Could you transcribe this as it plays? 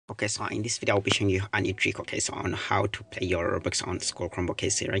Okay, so in this video I'll be showing you a new trick, okay, so on how to play your Roblox on School Chromebook, okay,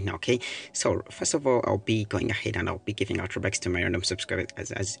 so right now, okay. So first of all, I'll be going ahead and I'll be giving out Robux to my random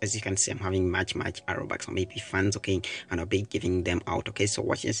subscribers. As you can see, I'm having much Robux or maybe fans, okay, and I'll be giving them out, okay. So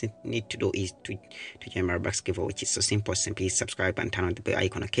what you just need to do is to join my Robux giveaway, which is so simple. Simply subscribe and turn on the bell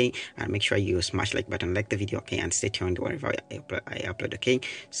icon, okay, and make sure you smash like button, like the video, okay, and stay tuned wherever I upload, okay.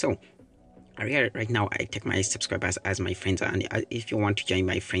 So right now I take my subscribers as my friends, and if you want to join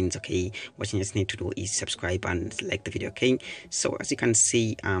my friends, okay, what you just need to do is subscribe and like the video, okay. So as you can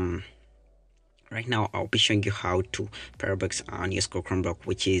see, right now I'll be showing you how to pair Robux on your score Chromebook,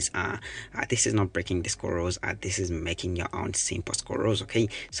 which is this is not breaking the score rules, this is making your own simple score rules, okay.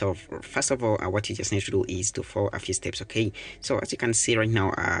 So first of all, what you just need to do is to follow a few steps, okay. So as you can see right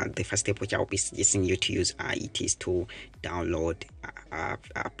now, the first step which I'll be suggesting you to use, it is to download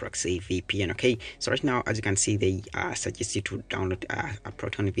Proxy VPN, okay. So right now, as you can see, they suggest you to download a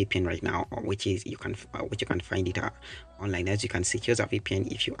Proton VPN right now, which you can find it online. As you can see, here's a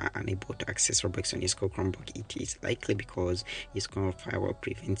VPN. If you are unable to access Roblox on your school Chromebook, it is likely because your school firewall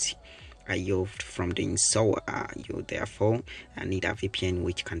prevents you from doing so. You therefore need a VPN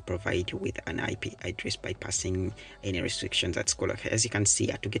which can provide you with an IP address bypassing any restrictions at school, okay. As you can see,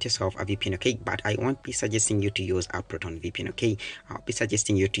 to get yourself a VPN, okay, but I won't be suggesting you to use a Proton VPN, okay. I'll be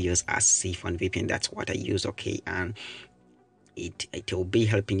suggesting you to use a safe one VPN. That's what I use, okay, and it will be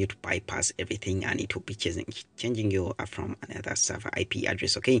helping you to bypass everything, and it will be changing you from another server IP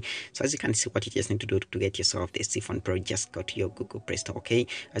address, okay. So as you can see, what you just need to do to get yourself the Siphon Pro, just go to your Google Play Store, okay.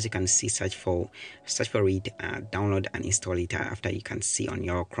 As you can see, search for it, download and install it after you can see on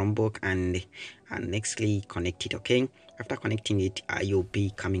your Chromebook, and nextly connect it, okay. After connecting it, you'll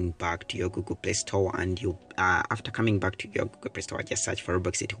be coming back to your Google Play Store, and you after coming back to your Google Play Store, just search for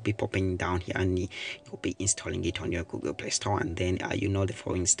Roblox. It will be popping down here, and you'll be installing it on your Google Play Store. And then you know the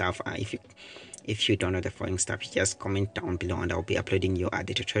following stuff. If you don't know the following stuff, just comment down below, and I'll be uploading your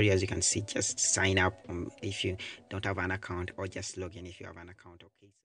the tutorial. As you can see, just sign up if you don't have an account, or just log in if you have an account, okay.